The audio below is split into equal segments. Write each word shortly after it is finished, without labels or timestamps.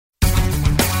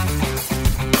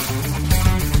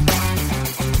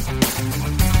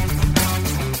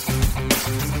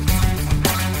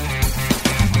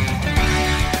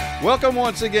Welcome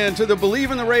once again to the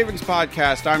Believe in the Ravens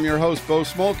podcast. I'm your host, Bo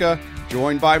Smolka,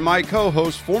 joined by my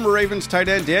co-host, former Ravens tight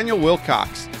end Daniel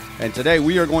Wilcox. And today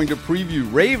we are going to preview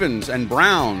Ravens and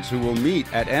Browns, who will meet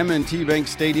at M&T Bank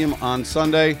Stadium on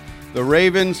Sunday. The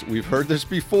Ravens, we've heard this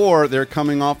before, they're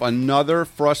coming off another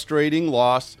frustrating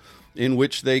loss in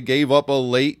which they gave up a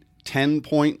late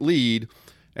 10-point lead,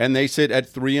 and they sit at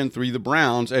 3-3. The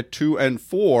Browns at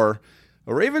 2-4.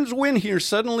 A Ravens win here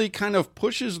suddenly kind of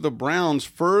pushes the Browns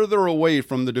further away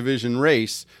from the division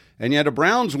race, and yet a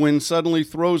Browns win suddenly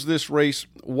throws this race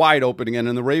wide open again,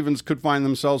 and the Ravens could find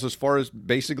themselves as far as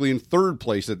basically in third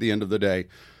place at the end of the day.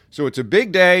 So it's a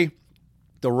big day.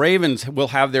 The Ravens will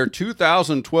have their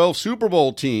 2012 Super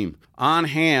Bowl team on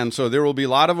hand, so there will be a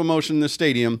lot of emotion in the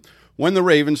stadium when the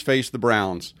Ravens face the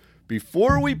Browns.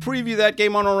 Before we preview that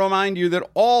game, I want to remind you that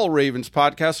all Ravens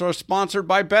podcasts are sponsored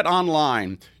by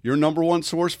BetOnline, your number one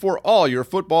source for all your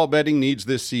football betting needs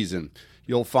this season.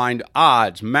 You'll find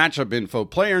odds, matchup info,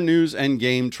 player news, and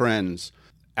game trends.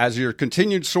 As your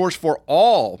continued source for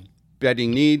all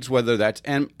betting needs, whether that's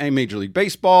Major League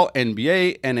Baseball,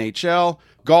 NBA, NHL,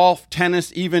 golf,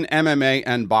 tennis, even MMA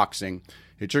and boxing.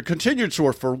 It's your continued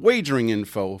source for wagering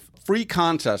info, free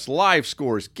contests, live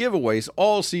scores, giveaways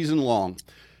all season long.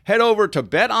 Head over to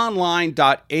betonline.ag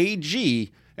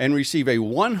and receive a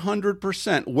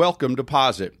 100% welcome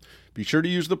deposit. Be sure to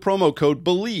use the promo code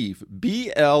BELIEVE,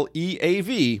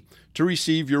 B-L-E-A-V, to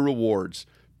receive your rewards.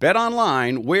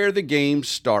 BetOnline, where the game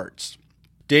starts.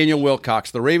 Daniel Wilcox,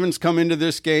 the Ravens come into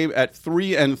this game at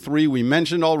 3-3. We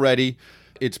mentioned already,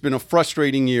 it's been a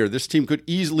frustrating year. This team could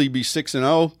easily be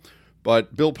 6-0.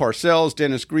 But Bill Parcells,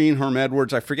 Dennis Green, Herm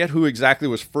Edwards, I forget who exactly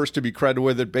was first to be credited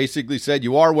with it, basically said,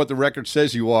 you are what the record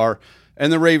says you are,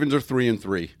 and the Ravens are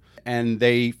 3-3. And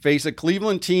they face a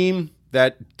Cleveland team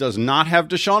that does not have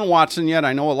Deshaun Watson yet.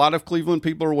 I know a lot of Cleveland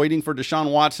people are waiting for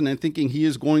Deshaun Watson and thinking he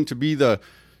is going to be the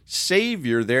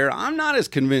savior there. I'm not as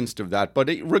convinced of that,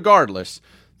 but regardless,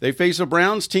 they face a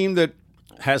Browns team that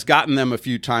has gotten them a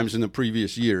few times in the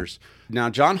previous years. Now,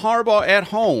 John Harbaugh at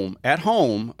home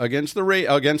against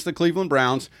the Cleveland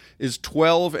Browns is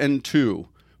 12-2.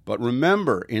 But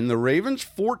remember, in the Ravens'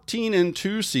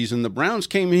 14-2 season, the Browns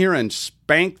came here and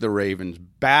spanked the Ravens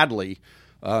badly.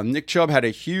 Nick Chubb had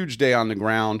a huge day on the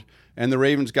ground, and the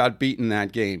Ravens got beaten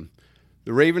that game.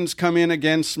 The Ravens come in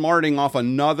again smarting off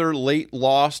another late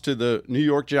loss to the New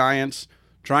York Giants,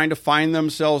 trying to find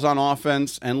themselves on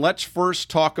offense. And let's first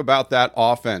talk about that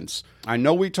offense. I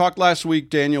know we talked last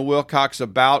week, Daniel Wilcox,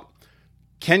 about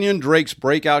Kenyon Drake's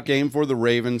breakout game for the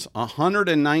Ravens,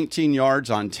 119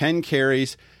 yards on 10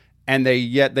 carries, and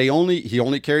he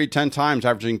only carried 10 times,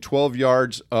 averaging 12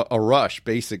 yards a rush,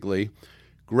 basically.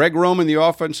 Greg Roman, the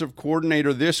offensive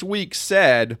coordinator this week,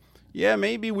 said, yeah,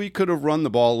 maybe we could have run the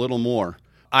ball a little more.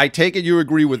 I take it you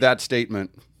agree with that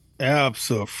statement.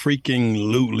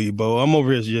 Absolutely, Bo. I'm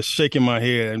over here just shaking my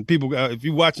head. And people, if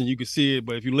you're watching, you can see it,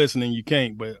 but if you're listening, you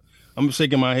can't. But I'm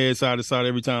shaking my head side to side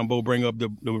every time Bo bring up the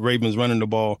Ravens running the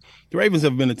ball. The Ravens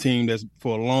have been a team that's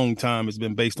for a long time has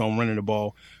been based on running the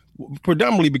ball,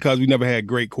 predominantly because we never had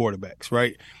great quarterbacks,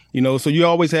 right? So you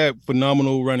always had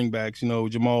phenomenal running backs,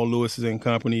 Jamal Lewis's and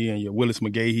company and your Willis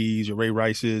McGahees, your Ray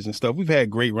Rices and stuff. We've had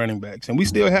great running backs, and we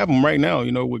still have them right now,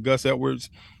 with Gus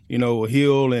Edwards,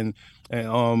 Hill, and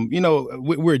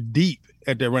we're deep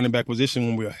at that running back position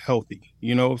when we're healthy,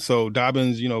 So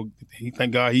Dobbins,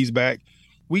 thank God he's back.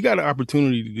 We got an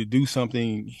opportunity to do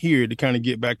something here to kind of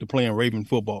get back to playing Raven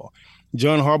football.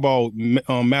 John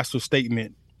Harbaugh master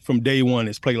statement from day one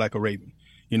is play like a Raven.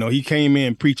 He came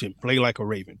in preaching, play like a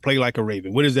Raven, play like a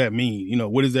Raven. What does that mean?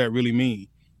 What does that really mean?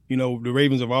 The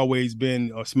Ravens have always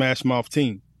been a smash mouth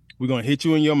team. We're going to hit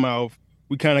you in your mouth.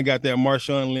 We kind of got that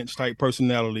Marshawn Lynch type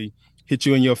personality, hit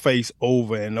you in your face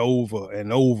over and over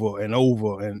and over and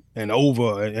over and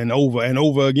over and over and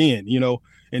over again,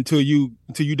 until you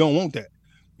don't want that.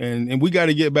 And we got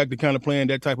to get back to kind of playing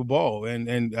that type of ball.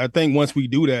 And I think once we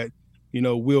do that,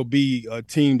 we'll be a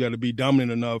team that'll be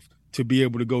dominant enough to be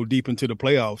able to go deep into the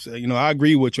playoffs. I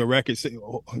agree with your record.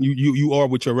 You are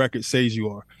what your record says you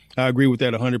are. I agree with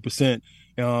that 100%.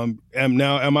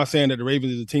 Am I saying that the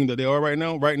Ravens is a team that they are right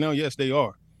now? Right now, yes, they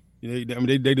are. They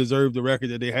deserve the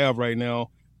record that they have right now.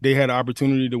 They had an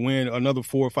opportunity to win another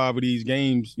 4 or 5 of these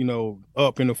games,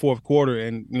 up in the fourth quarter,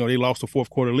 and they lost the fourth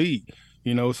quarter lead.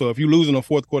 So if you lose in a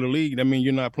fourth quarter league, that means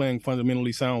you're not playing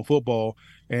fundamentally sound football.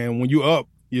 And when you're up,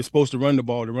 you're supposed to run the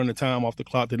ball, to run the time off the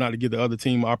clock, to not to give the other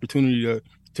team an opportunity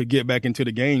to get back into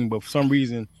the game. But for some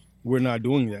reason, we're not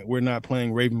doing that. We're not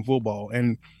playing Raven football.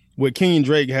 And with Kenyon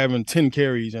Drake having 10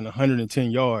 carries and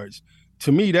 110 yards,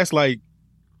 to me, that's like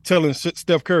telling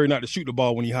Steph Curry not to shoot the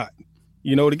ball when he's hot.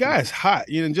 The guy is hot.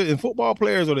 And football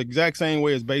players are the exact same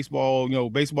way as baseball.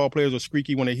 Baseball players are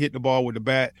squeaky when they hit the ball with the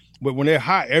bat, but when they're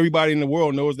hot, everybody in the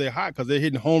world knows they're hot because they're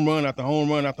hitting home run after home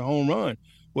run after home run.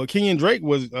 Well, Kenyon Drake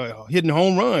was hitting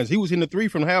home runs. He was hitting the three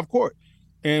from half court,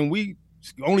 and we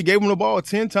only gave him the ball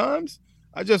 10 times.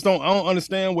 I don't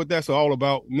understand what that's all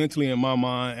about mentally in my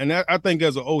mind. And I think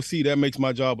as an OC, that makes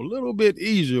my job a little bit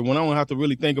easier when I don't have to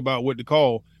really think about what to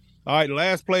call. All right,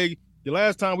 the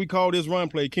last time we called this run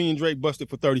play, Kenyon Drake busted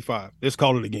for 35. Let's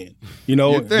call it again.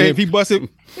 If he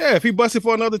busted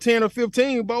for another 10 or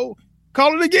 15, Bo,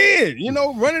 call it again.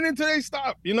 Run it until they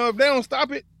stop. If they don't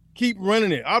stop it, keep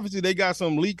running it. Obviously, they got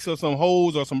some leaks or some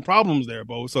holes or some problems there,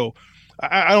 Bo. So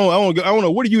I don't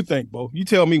know. What do you think, Bo? You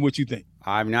tell me what you think.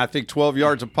 I mean, I think 12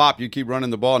 yards a pop, you keep running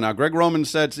the ball. Now, Greg Roman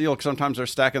said, sometimes they're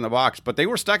stacking the box, but they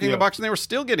were stacking the box and they were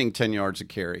still getting 10 yards a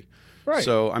carry. Right.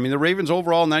 So, I mean, the Ravens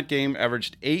overall in that game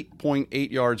averaged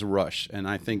 8.8 yards a rush, and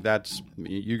I think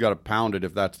you got to pound it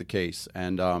if that's the case.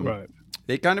 And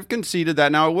they kind of conceded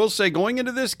that. Now, I will say, going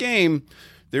into this game,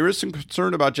 there is some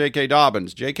concern about J.K.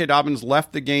 Dobbins. J.K. Dobbins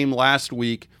left the game last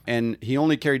week, and he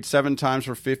only carried 7 times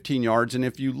for 15 yards. And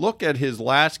if you look at his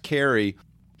last carry,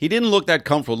 he didn't look that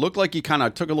comfortable. It looked like he kind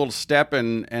of took a little step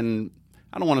and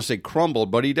I don't want to say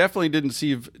crumbled, but he definitely didn't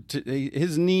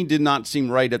his knee did not seem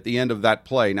right at the end of that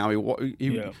play. Now,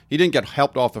 he didn't get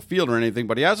helped off the field or anything,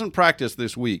 but he hasn't practiced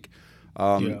this week.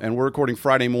 And we're recording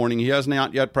Friday morning. He has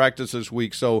not yet practiced this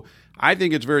week, so I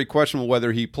think it's very questionable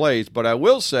whether he plays. But I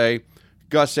will say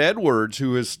Gus Edwards,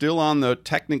 who is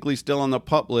technically still on the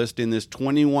PUP list in this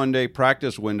 21-day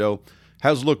practice window,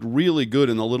 has looked really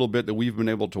good in the little bit that we've been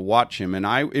able to watch him. And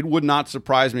it would not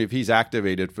surprise me if he's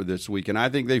activated for this week. And I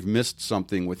think they've missed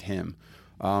something with him.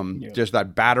 Just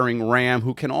that battering ram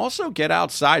who can also get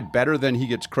outside better than he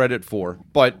gets credit for.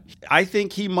 But I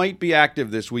think he might be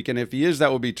active this week. And if he is,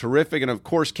 that would be terrific. And, of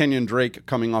course, Kenyon Drake,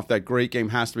 coming off that great game,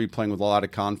 has to be playing with a lot of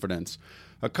confidence.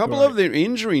 A couple of the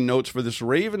injury notes for this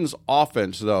Ravens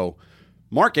offense, though.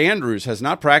 Mark Andrews has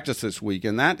not practiced this week,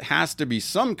 and that has to be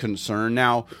some concern.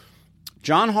 Now,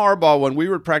 John Harbaugh, when we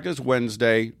were at practice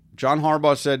Wednesday, John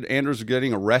Harbaugh said Andrews is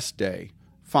getting a rest day.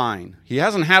 Fine. He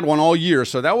hasn't had one all year,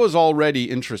 so that was already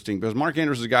interesting because Mark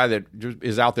Andrews is a guy that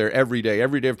is out there every day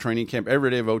of training camp, every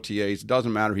day of OTAs. It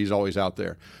doesn't matter. He's always out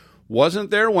there.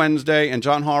 Wasn't there Wednesday, and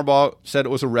John Harbaugh said it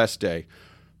was a rest day.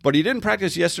 But he didn't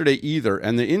practice yesterday either,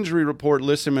 and the injury report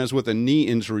lists him as with a knee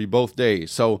injury both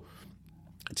days. So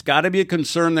it's got to be a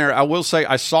concern there. I will say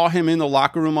I saw him in the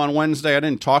locker room on Wednesday. I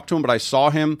didn't talk to him, but I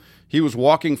saw him. He was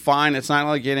walking fine. It's not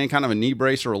like he had any kind of a knee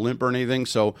brace or a limp or anything.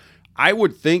 So I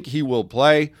would think he will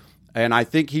play, and I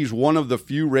think he's one of the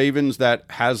few Ravens that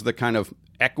has the kind of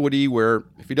equity where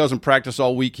if he doesn't practice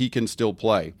all week, he can still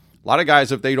play. A lot of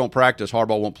guys, if they don't practice,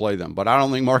 Harbaugh won't play them. But I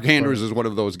don't think Mark Andrews is one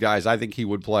of those guys. I think he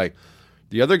would play.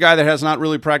 The other guy that has not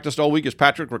really practiced all week is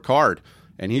Patrick Ricard,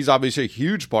 and he's obviously a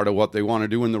huge part of what they want to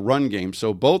do in the run game.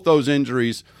 So both those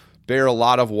injuries bear a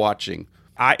lot of watching.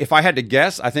 If I had to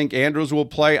guess, I think Andrews will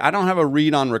play. I don't have a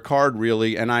read on Ricard,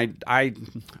 really, and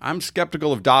I'm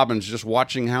skeptical of Dobbins just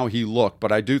watching how he looked,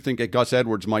 but I do think that Gus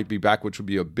Edwards might be back, which would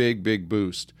be a big, big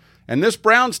boost. And this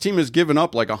Browns team has given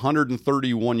up like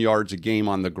 131 yards a game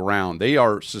on the ground. They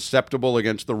are susceptible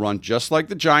against the run, just like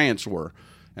the Giants were.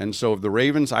 And so if the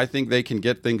Ravens, I think they can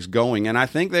get things going. And I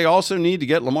think they also need to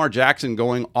get Lamar Jackson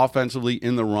going offensively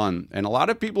in the run. And a lot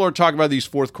of people are talking about these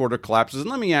fourth quarter collapses. And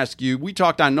let me ask you, we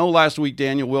talked, I know last week,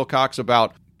 Daniel Wilcox,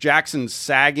 about Jackson's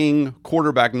sagging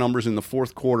quarterback numbers in the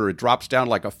fourth quarter. It drops down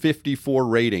like a 54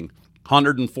 rating,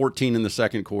 114 in the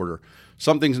second quarter.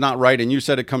 Something's not right, and you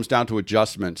said it comes down to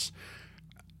adjustments.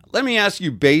 Let me ask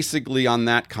you basically on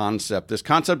that concept, this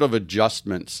concept of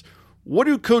adjustments. What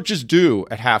do coaches do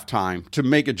at halftime to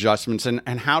make adjustments, and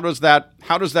how does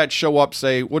that show up,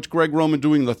 say, what's Greg Roman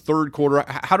doing in the third quarter?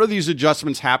 How do these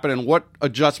adjustments happen, and what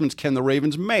adjustments can the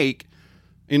Ravens make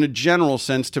in a general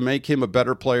sense to make him a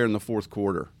better player in the fourth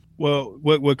quarter? Well,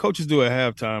 what coaches do at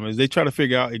halftime is they try to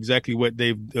figure out exactly what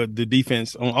the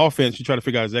defense on offense. You try to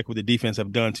figure out exactly what the defense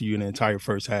have done to you in the entire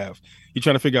first half. You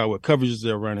try to figure out what coverages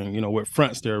they're running, what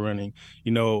fronts they're running,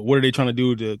 what are they trying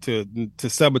to do to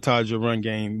sabotage your run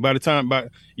game. By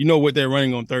what they're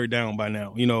running on third down by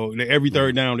now. Every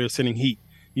third down they're sending heat.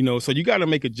 So you got to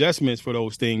make adjustments for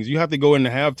those things. You have to go into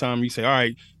halftime. You say, all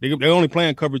right, they're only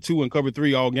playing cover 2 and cover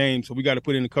 3 all game, so we got to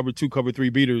put in the cover 2, cover 3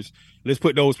 beaters. Let's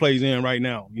put those plays in right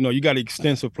now. You got an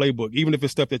extensive playbook, even if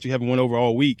it's stuff that you haven't went over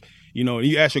all week.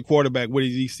 You ask your quarterback, what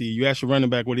does he see? You ask your running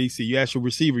back, what does he see? You ask your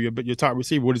receiver, your top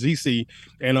receiver, what does he see?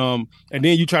 And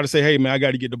then you try to say, hey, man, I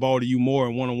got to get the ball to you more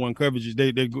in one-on-one coverages.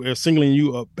 They're singling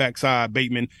you up backside,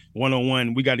 Bateman,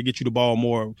 one-on-one. We got to get you the ball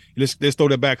more. Let's throw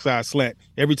that backside slant.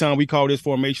 Every time we call this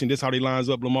formation, this how they lines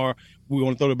up Lamar. We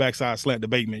want to throw the backside slant to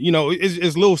Bateman.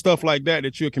 It's little stuff like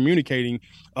that you're communicating.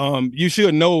 You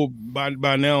should know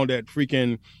by now that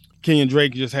freaking Kenyon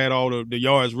Drake just had all the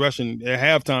yards rushing. At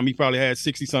halftime, he probably had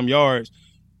 60-some yards,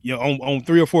 on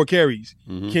 3 or 4 carries.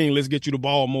 King, let's get you the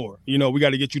ball more. We got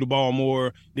to get you the ball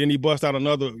more. Then he bust out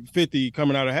another 50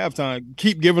 coming out of halftime.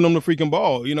 Keep giving them the freaking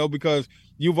ball, because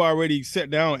you've already sat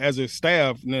down as a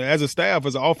staff.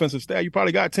 As an offensive staff, you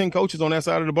probably got 10 coaches on that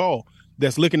side of the ball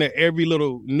that's looking at every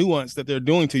little nuance that they're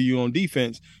doing to you on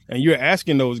defense. And you're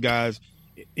asking those guys,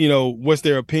 what's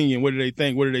their opinion? What do they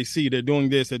think? What do they see? They're doing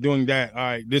this, they're doing that. All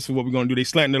right, this is what we're going to do. They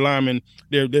slanting the linemen.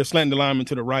 They're slanting the linemen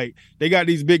to the right. They got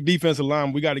these big defensive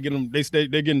linemen. We got to get them.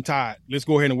 They're getting tired. Let's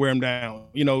go ahead and wear them down.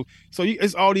 So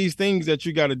it's all these things that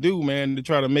you got to do, man, to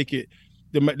try to make it,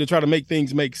 to try to make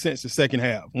things make sense the second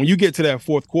half. When you get to that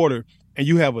fourth quarter and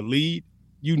you have a lead,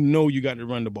 you got to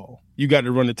run the ball. You got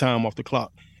to run the time off the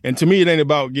clock. And to me, it ain't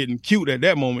about getting cute at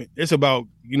that moment. It's about,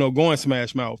 going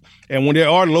smash mouth. And when they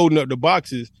are loading up the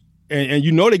boxes, and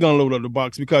they're going to load up the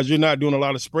box because you're not doing a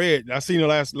lot of spread. I seen the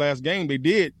last game they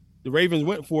did. The Ravens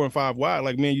went 4 and 5 wide,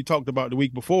 like, man, you talked about the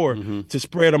week before, to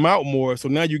spread them out more. So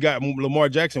now you got Lamar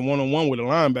Jackson one-on-one with a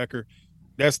linebacker.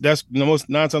 That's the most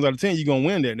 9 times out of 10 you're gonna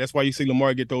win that. That's why you see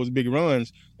Lamar get those big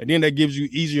runs, and then that gives you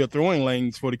easier throwing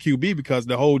lanes for the QB because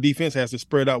the whole defense has to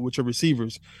spread out with your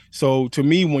receivers. So to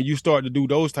me, when you start to do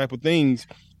those type of things,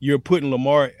 you're putting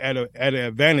Lamar at an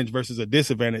advantage versus a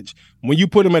disadvantage. When you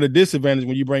put him at a disadvantage,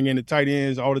 when you bring in the tight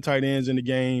ends, all the tight ends in the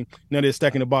game, now they're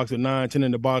stacking the box with 9, 10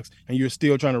 in the box, and you're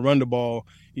still trying to run the ball,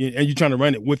 and you're trying to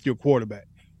run it with your quarterback.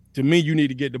 To me, you need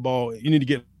to get the ball. You need to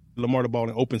get Lamar the ball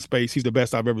in open space. He's the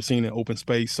best I've ever seen in open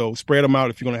space. So spread him out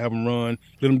if you're going to have him run.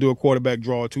 Let him do a quarterback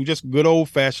draw too. Just good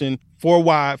old-fashioned 4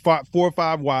 or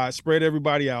 5 wide, spread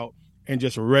everybody out, and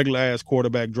just a regular-ass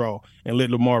quarterback draw and let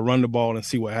Lamar run the ball and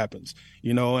see what happens.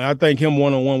 And I think him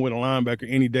one-on-one with a linebacker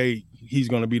any day, he's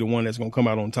going to be the one that's going to come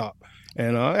out on top.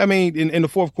 And, in the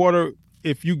fourth quarter,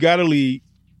 if you got a lead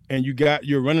and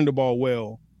you're running the ball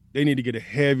well, they need to get a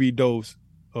heavy dose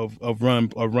of run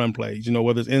plays,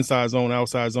 whether it's inside zone,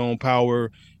 outside zone, power,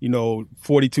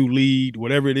 42 lead,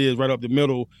 whatever it is, right up the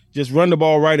middle, just run the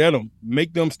ball right at them.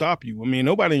 Make them stop you.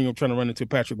 Nobody ain't trying to run into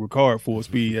Patrick Ricard full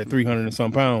speed at 300 and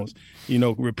some pounds,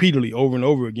 repeatedly over and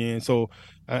over again. So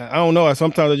I don't know.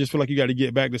 Sometimes I just feel like you got to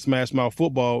get back to smash mouth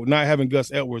football. Not having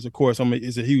Gus Edwards, of course,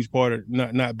 is a huge part of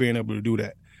not being able to do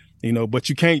that, but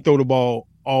you can't throw the ball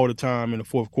all the time in the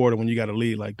fourth quarter when you got a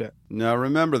lead like that. Now,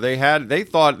 remember, they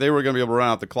thought they were going to be able to run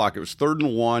out the clock. It was 3rd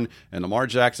and 1, and Lamar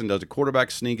Jackson does a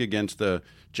quarterback sneak against the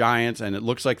Giants, and it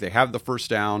looks like they have the first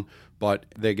down, but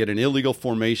they get an illegal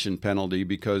formation penalty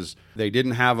because they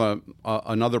didn't have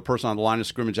another person on the line of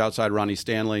scrimmage outside Ronnie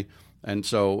Stanley. And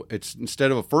so it's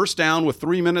instead of a first down with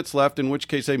 3 minutes left, in which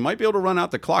case they might be able to run out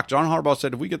the clock. John Harbaugh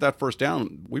said if we get that first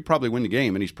down, we probably win the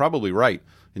game, and he's probably right.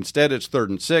 Instead, it's 3rd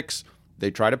and 6. They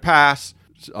try to pass.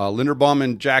 Linderbaum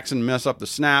and Jackson mess up the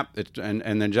snap, and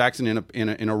then Jackson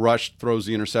in a rush throws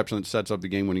the interception that sets up the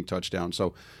game-winning touchdown.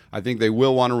 So I think they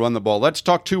will want to run the ball. Let's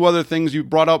talk 2 other things. You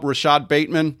brought up Rashad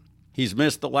Bateman. He's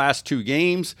missed the last 2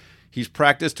 games. He's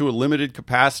practiced to a limited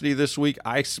capacity this week.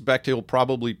 I expect he'll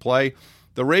probably play.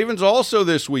 The Ravens also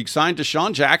this week signed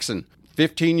DeSean Jackson,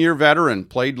 15-year veteran,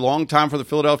 played long time for the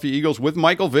Philadelphia Eagles with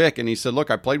Michael Vick, and he said, look,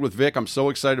 I played with Vick. I'm so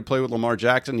excited to play with Lamar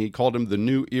Jackson. He called him the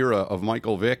new era of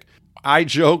Michael Vick. I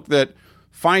joke that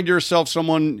find yourself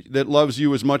someone that loves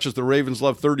you as much as the Ravens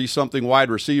love 30-something wide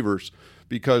receivers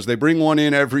because they bring one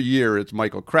in every year. It's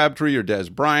Michael Crabtree or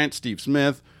Dez Bryant, Steve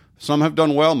Smith. Some have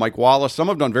done well, Mike Wallace. Some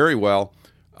have done very well.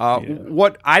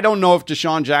 What I don't know if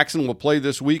DeSean Jackson will play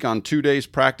this week on 2 days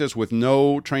practice with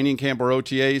no training camp or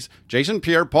OTAs. Jason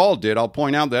Pierre-Paul did. I'll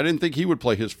point out that I didn't think he would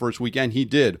play his first weekend. He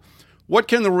did. What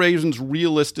can the Ravens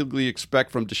realistically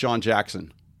expect from DeSean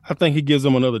Jackson? I think he gives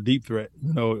them another deep threat.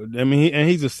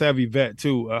 He's a savvy vet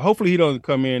too. Hopefully he doesn't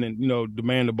come in and,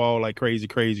 demand the ball like crazy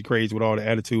with all the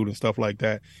attitude and stuff like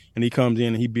that. And he comes in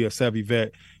and he be a savvy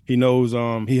vet. He knows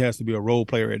he has to be a role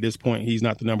player at this point. He's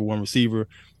not the number 1 receiver.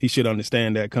 He should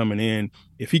understand that coming in.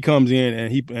 If he comes in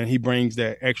and he brings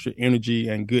that extra energy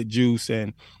and good juice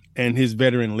and and his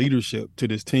veteran leadership to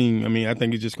this team, I mean, I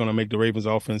think it's just going to make the Ravens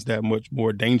offense that much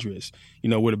more dangerous.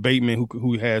 With a Bateman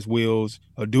who has wheels,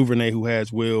 a Duvernay who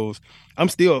has wheels. I'm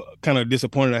still kind of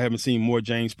disappointed I haven't seen more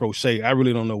James Prochet. I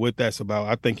really don't know what that's about.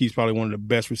 I think he's probably one of the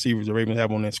best receivers the Ravens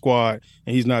have on that squad,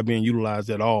 and he's not being utilized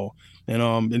at all.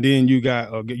 And then you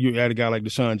add a guy like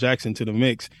Deshaun Jackson to the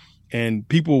mix. And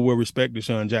people will respect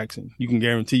Deshaun Jackson. You can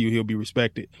guarantee you he'll be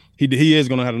respected. He is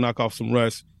going to have to knock off some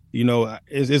rust.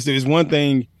 It's one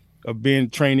thing of being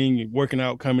training, working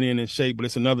out, coming in shape, but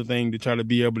it's another thing to try to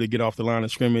be able to get off the line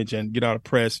of scrimmage and get out of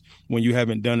press when you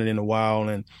haven't done it in a while.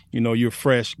 And, you're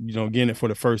fresh, getting it for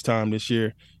the first time this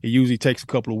year. It usually takes a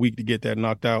couple of weeks to get that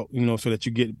knocked out, so that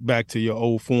you get back to your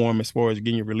old form as far as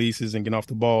getting your releases and getting off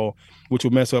the ball, which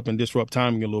will mess up and disrupt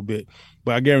timing a little bit.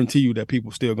 But I guarantee you that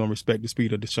people still going to respect the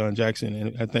speed of Deshaun Jackson,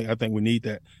 and I think we need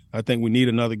that. I think we need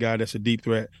another guy that's a deep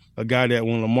threat, a guy that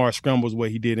when Lamar scrambles where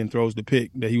he did and throws the pick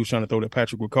that he was trying to throw to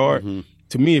Patrick Ricard. Mm-hmm.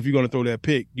 To me, if you're going to throw that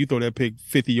pick, you throw that pick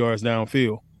 50 yards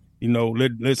downfield.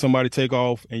 Let somebody take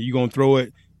off, and you're going to throw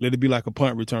it. Let it be like a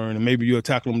punt return, and maybe you'll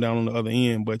tackle them down on the other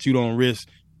end, but you don't risk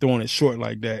throwing it short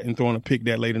like that and throwing a pick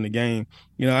that late in the game.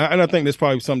 And I think that's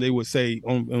probably something they would say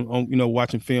on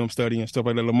watching film study and stuff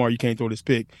like that. Lamar, you can't throw this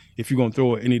pick. If you're going to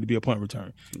throw it, it need to be a punt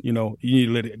return. You need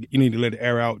to let it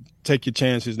air out. Take your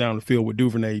chances down the field with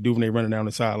Duvernay running down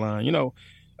the sideline.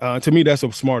 To me, that's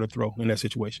a smarter throw in that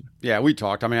situation. Yeah, we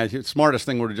talked. I mean, the smartest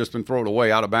thing would have just been throw it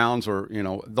away out of bounds, or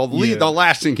the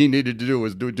last thing he needed to do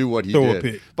was do what he did. A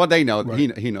pick. But they know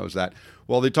he knows that.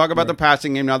 Well, they talk about the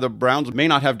passing game now. The Browns may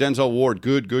not have Denzel Ward,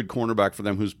 good cornerback for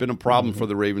them, who's been a problem for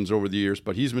the Ravens over the years,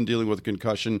 but he's been dealing with a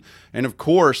concussion. And of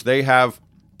course, they have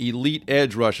elite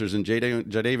edge rushers in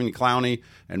Jadeveon Clowney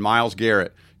and Myles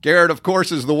Garrett. Garrett, of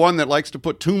course, is the one that likes to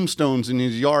put tombstones in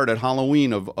his yard at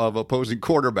Halloween of opposing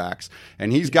quarterbacks.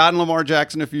 And he's gotten Lamar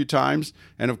Jackson a few times.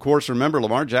 And, of course, remember,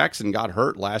 Lamar Jackson got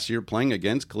hurt last year playing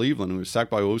against Cleveland. He was sacked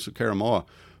by Owusu Karamoah.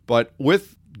 But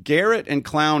with Garrett and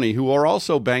Clowney, who are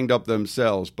also banged up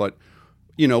themselves, but,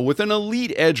 with an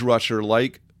elite edge rusher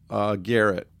like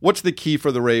Garrett, what's the key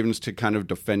for the Ravens to kind of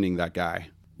defending that guy?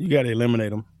 You got to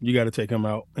eliminate him. You got to take him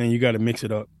out, and you got to mix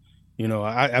it up.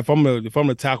 If I'm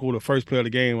gonna tackle the first play of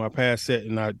the game, I pass set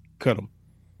and I cut him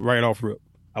right off rip.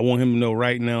 I want him to know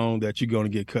right now that you're gonna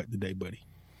get cut today, buddy.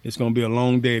 It's gonna be a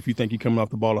long day if you think you're coming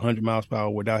off the ball 100 miles per hour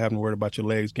without having to worry about your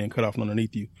legs getting cut off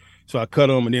underneath you. So I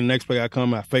cut him, and then the next play I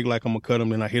fake like I'm gonna cut him,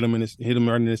 then I hit him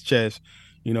right in his chest.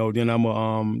 Then I'm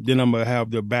gonna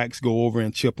have the backs go over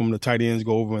and chip them, the tight ends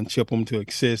go over and chip them to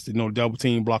assist. Double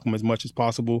team, block them as much as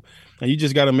possible. And you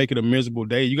just got to make it a miserable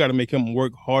day. You got to make him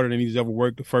work harder than he's ever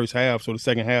worked the first half. So the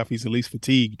second half he's at least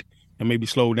fatigued and maybe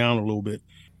slow down a little bit.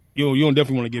 You don't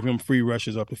definitely want to give him free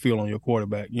rushes up the field on your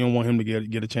quarterback. You don't want him to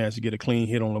get a chance to get a clean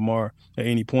hit on Lamar at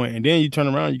any point. And then you turn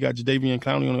around, you got Jadeveon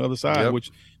Clowney on the other side,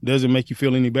 which doesn't make you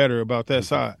feel any better about that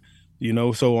side.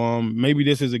 So maybe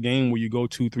this is a game where you go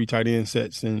 2-3 tight end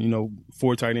sets and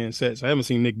 4 tight end sets. I haven't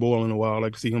seen Nick Boyle in a while. I'd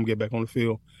like to see him get back on the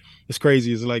field. It's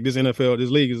crazy. It's like this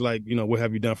league is like, what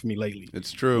have you done for me lately?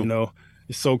 It's true.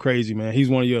 It's so crazy, man. He's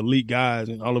one of your elite guys,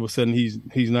 and all of a sudden he's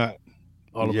not.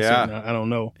 All of a sudden, I don't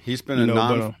know. He's been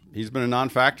he's been a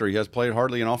non-factor. He has played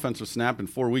hardly an offensive snap in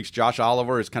 4 weeks. Josh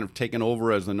Oliver has kind of taken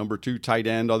over as the number 2 tight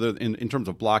end, other in terms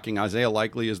of blocking. Isaiah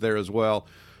Likely is there as well.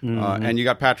 And you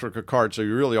got Patrick Ricard, so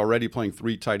you're really already playing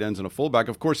 3 tight ends and a fullback.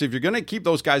 Of course, if you're going to keep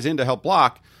those guys in to help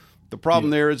block, the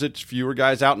problem there is it's fewer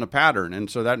guys out in a pattern,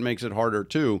 and so that makes it harder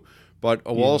too. But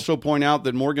we'll also point out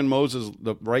that Morgan Moses,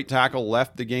 the right tackle,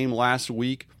 left the game last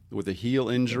week with a heel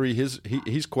injury.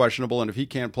 He's questionable, and if he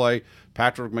can't play,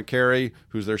 Patrick McCary,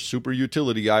 who's their super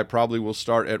utility guy, probably will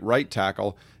start at right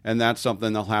tackle, and that's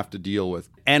something they'll have to deal with.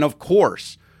 And, of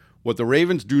course, what the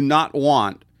Ravens do not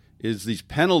want is these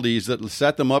penalties that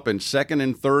set them up in 2nd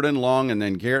and 3rd and long, and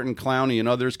then Garrett and Clowney and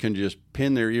others can just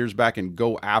pin their ears back and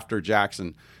go after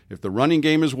Jackson. If the running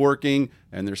game is working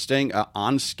and they're staying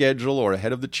on schedule or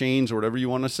ahead of the chains or whatever you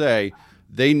want to say,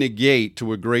 they negate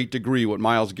to a great degree what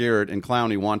Myles Garrett and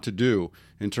Clowney want to do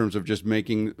in terms of just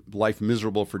making life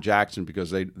miserable for Jackson, because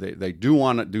they do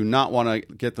not want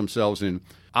to get themselves in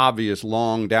obvious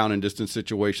long down and distance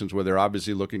situations where they're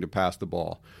obviously looking to pass the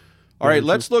ball. All right,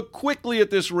 let's look quickly at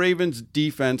this Ravens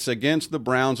defense against the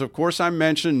Browns. Of course, I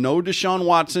mentioned no Deshaun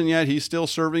Watson yet. He's still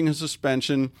serving his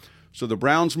suspension. So the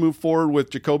Browns move forward with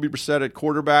Jacoby Brissett at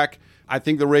quarterback. I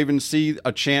think the Ravens see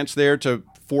a chance there to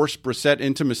force Brissett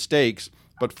into mistakes.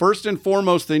 But first and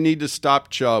foremost, they need to stop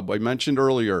Chubb. I mentioned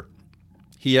earlier,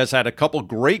 he has had a couple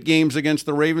great games against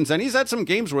the Ravens, and he's had some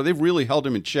games where they've really held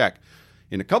him in check.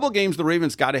 In a couple games, the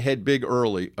Ravens got ahead big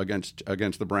early against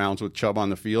the Browns with Chubb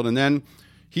on the field, and then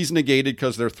he's negated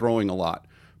because they're throwing a lot.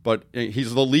 but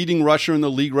he's the leading rusher in the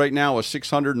league right now with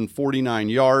 649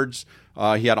 yards.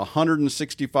 He had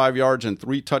 165 yards and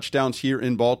 3 touchdowns here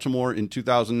in Baltimore in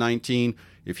 2019.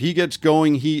 If he gets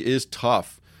going, he is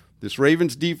tough. This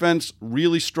Ravens defense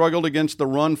really struggled against the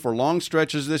run for long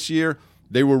stretches this year.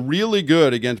 They were really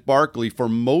good against Barkley for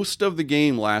most of the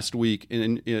game last week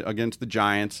against the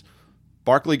Giants.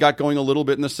 Barkley got going a little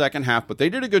bit in the second half, but they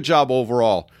did a good job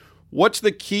overall. What's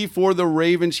the key for the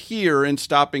Ravens here in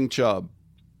stopping Chubb?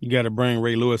 You got to bring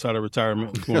Ray Lewis out of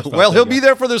retirement. Well, he'll be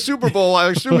there for the Super Bowl. I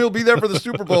assume he'll be there for the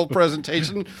Super Bowl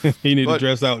presentation. He needs to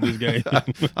dress out this game.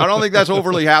 I don't think that's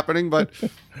overly happening, but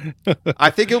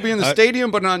I think he'll be in the stadium,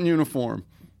 but not in uniform.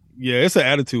 Yeah, it's an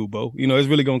attitude, Bo. It's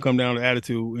really going to come down to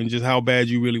attitude and just how bad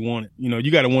you really want it. You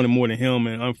got to want it more than him,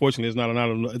 and unfortunately, it's not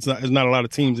a lot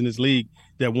of teams in this league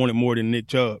that want it more than Nick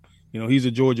Chubb. He's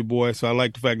a Georgia boy, so I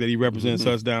like the fact that he represents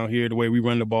us down here. The way we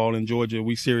run the ball in Georgia,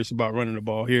 we serious about running the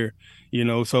ball here.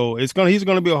 So he's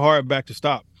going to be a hard back to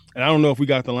stop. And I don't know if we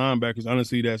got the linebackers.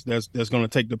 Honestly, that's going to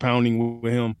take the pounding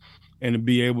with him and to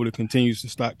be able to continuously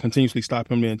stop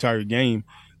him the entire game.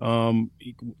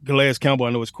 Calais Campbell, I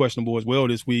know, is questionable as well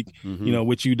this week.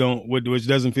 Which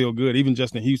doesn't feel good. Even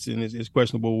Justin Houston is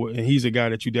questionable, and he's a guy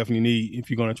that you definitely need if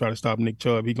you're going to try to stop Nick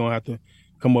Chubb. He's going to have to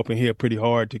come up and hit pretty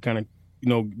hard to kind of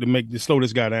to slow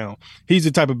this guy down. He's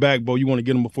the type of back, Bo, you want to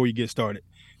get him before you get started.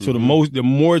 So the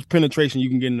more penetration you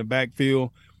can get in the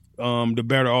backfield, the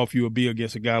better off you will be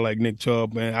against a guy like Nick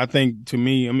Chubb. And I think, to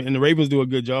me, and the Ravens do a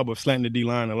good job of slanting the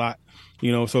D-line a lot.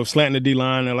 So slanting the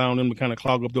D-line, allowing them to kind of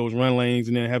clog up those run lanes,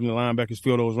 and then having the linebackers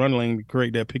fill those run lanes to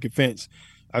create that picket fence,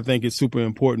 I think it's super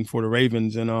important for the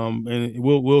Ravens. And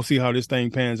we'll see how this thing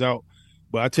pans out.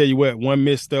 But I tell you what, one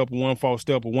misstep, one false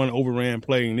step, or one overran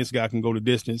play, and this guy can go the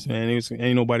distance, and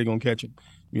ain't nobody gonna catch him.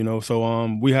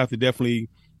 So we have to definitely,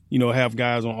 have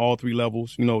guys on all 3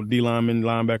 levels, D linemen,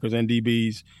 linebackers, and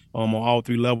DBs on all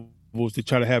 3 levels to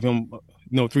try to have him,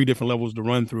 3 different levels to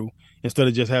run through instead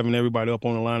of just having everybody up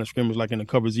on the line of scrimmage like in a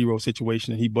cover 0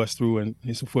 situation and he busts through and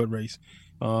it's a foot race.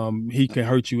 He can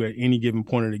hurt you at any given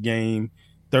point of the game.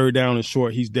 3rd down and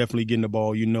short, he's definitely getting the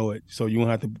ball. It. So you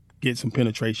won't have to get some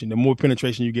penetration. The more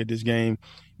penetration you get this game,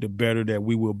 the better that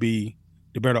we will be,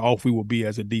 the better off we will be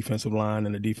as a defensive line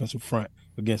and a defensive front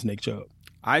against Nick Chubb.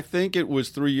 I think it was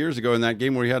 3 years ago in that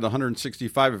game where he had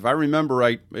 165. If I remember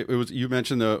right, it was, you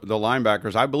mentioned the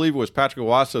linebackers. I believe it was Patrick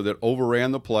Owasso that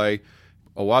overran the play.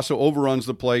 Owasso overruns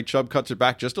the play. Chubb cuts it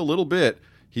back just a little bit.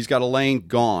 He's got a lane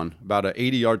gone, about an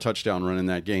 80-yard touchdown run in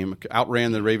that game.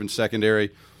 Outran the Ravens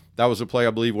secondary. That was a play,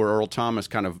 I believe, where Earl Thomas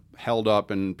kind of held up,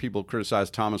 and people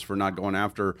criticized Thomas for not going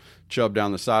after Chubb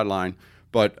down the sideline.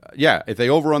 But, yeah, if the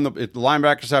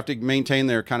linebackers have to maintain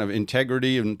their kind of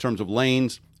integrity in terms of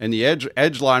lanes, and the edge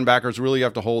linebackers really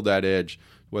have to hold that edge,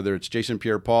 whether it's Jason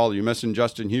Pierre-Paul, you're missing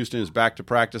Justin Houston is back to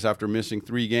practice after missing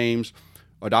 3 games.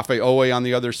 Odafe Owe on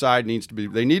the other side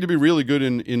they need to be really good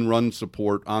in run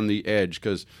support on the edge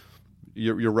because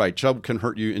you're right. Chubb can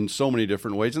hurt you in so many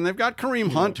different ways. And they've got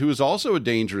Kareem Hunt, who is also a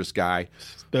dangerous guy.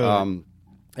 And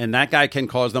that guy can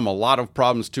cause them a lot of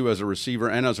problems, too, as a receiver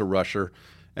and as a rusher.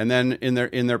 And then in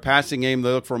their passing game, they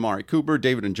look for Amari Cooper.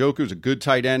 David Njoku is a good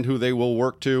tight end who they will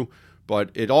work to. But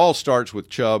it all starts with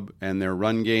Chubb and their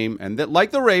run game. And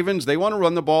like the Ravens, they want to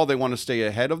run the ball. They want to stay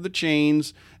ahead of the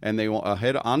chains, and they want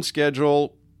ahead on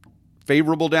schedule,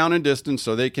 favorable down and distance,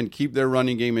 so they can keep their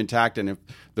running game intact. And if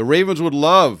the Ravens would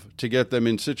love to get them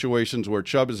in situations where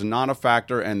Chubb is not a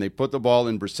factor and they put the ball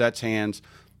in Brissett's hands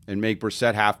and make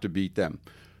Brissett have to beat them.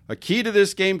 A key to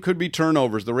this game could be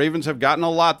turnovers. The Ravens have gotten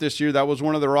a lot this year. That was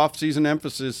one of their offseason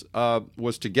emphasis,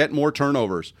 was to get more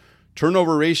turnovers.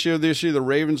 Turnover ratio this year, the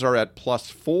Ravens are at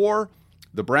 +4.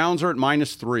 The Browns are at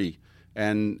 -3.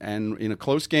 And in a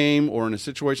close game or in a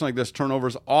situation like this,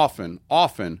 turnovers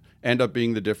often end up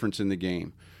being the difference in the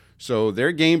game. So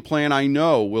their game plan, I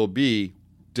know, will be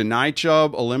deny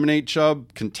Chubb, eliminate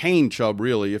Chubb, contain Chubb,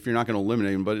 really, if you're not going to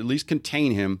eliminate him, but at least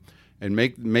contain him and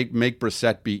make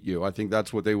Brissett beat you. I think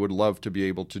that's what they would love to be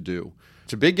able to do.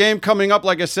 It's a big game coming up.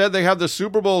 Like I said, they have the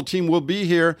Super Bowl team will be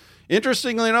here.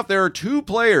 Interestingly enough, there are 2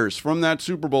 players from that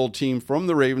Super Bowl team from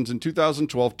the Ravens in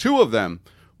 2012. 2 of them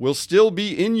will still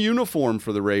be in uniform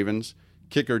for the Ravens.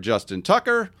 Kicker Justin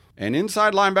Tucker and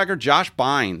inside linebacker Josh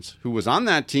Bynes, who was on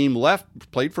that team,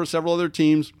 left, played for several other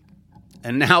teams,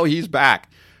 and now he's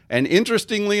back. And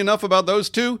interestingly enough about those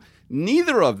 2,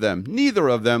 neither of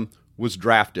them was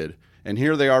drafted. And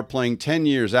here they are playing 10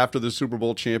 years after the Super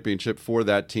Bowl championship for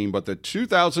that team. But the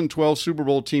 2012 Super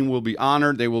Bowl team will be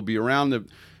honored. They will be around,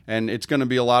 and it's going to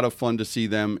be a lot of fun to see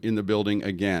them in the building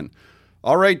again.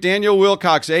 All right, Daniel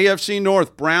Wilcox, AFC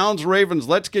North, Browns, Ravens.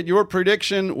 Let's get your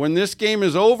prediction. When this game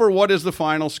is over, what is the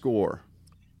final score?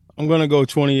 I'm gonna go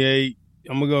 28.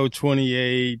 I'm gonna go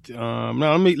 28. No,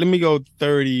 let me go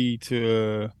 30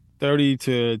 to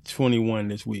 21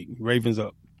 this week. Ravens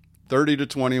up.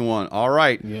 30-21. All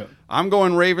right. Yeah. I'm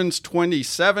going Ravens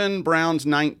 27, Browns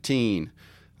 19.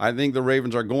 I think the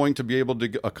Ravens are going to be able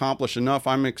to accomplish enough.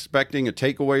 I'm expecting a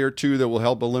takeaway or two that will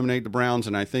help eliminate the Browns,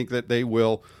 and I think that they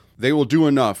will do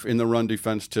enough in the run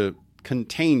defense to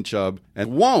contain Chubb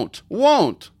and won't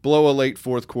blow a late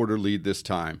fourth quarter lead this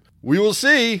time. We will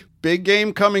see. Big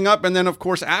game coming up, and then, of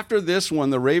course, after this one,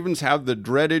 the Ravens have the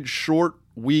dreaded short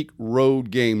week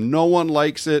road game. No one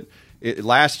likes it.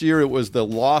 Last year, it was the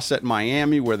loss at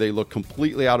Miami where they looked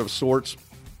completely out of sorts.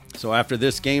 So after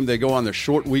this game, they go on the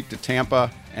short week to Tampa,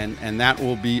 and that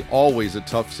will be always a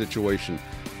tough situation.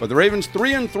 But the Ravens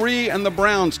 3-3 and the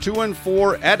Browns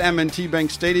 2-4 at M&T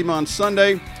Bank Stadium on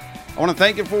Sunday. I want to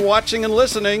thank you for watching and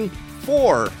listening.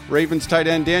 For Ravens tight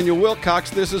end Daniel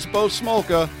Wilcox, this is Bo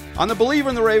Smolka on the Believe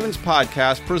in the Ravens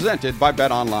podcast presented by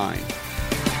BetOnline.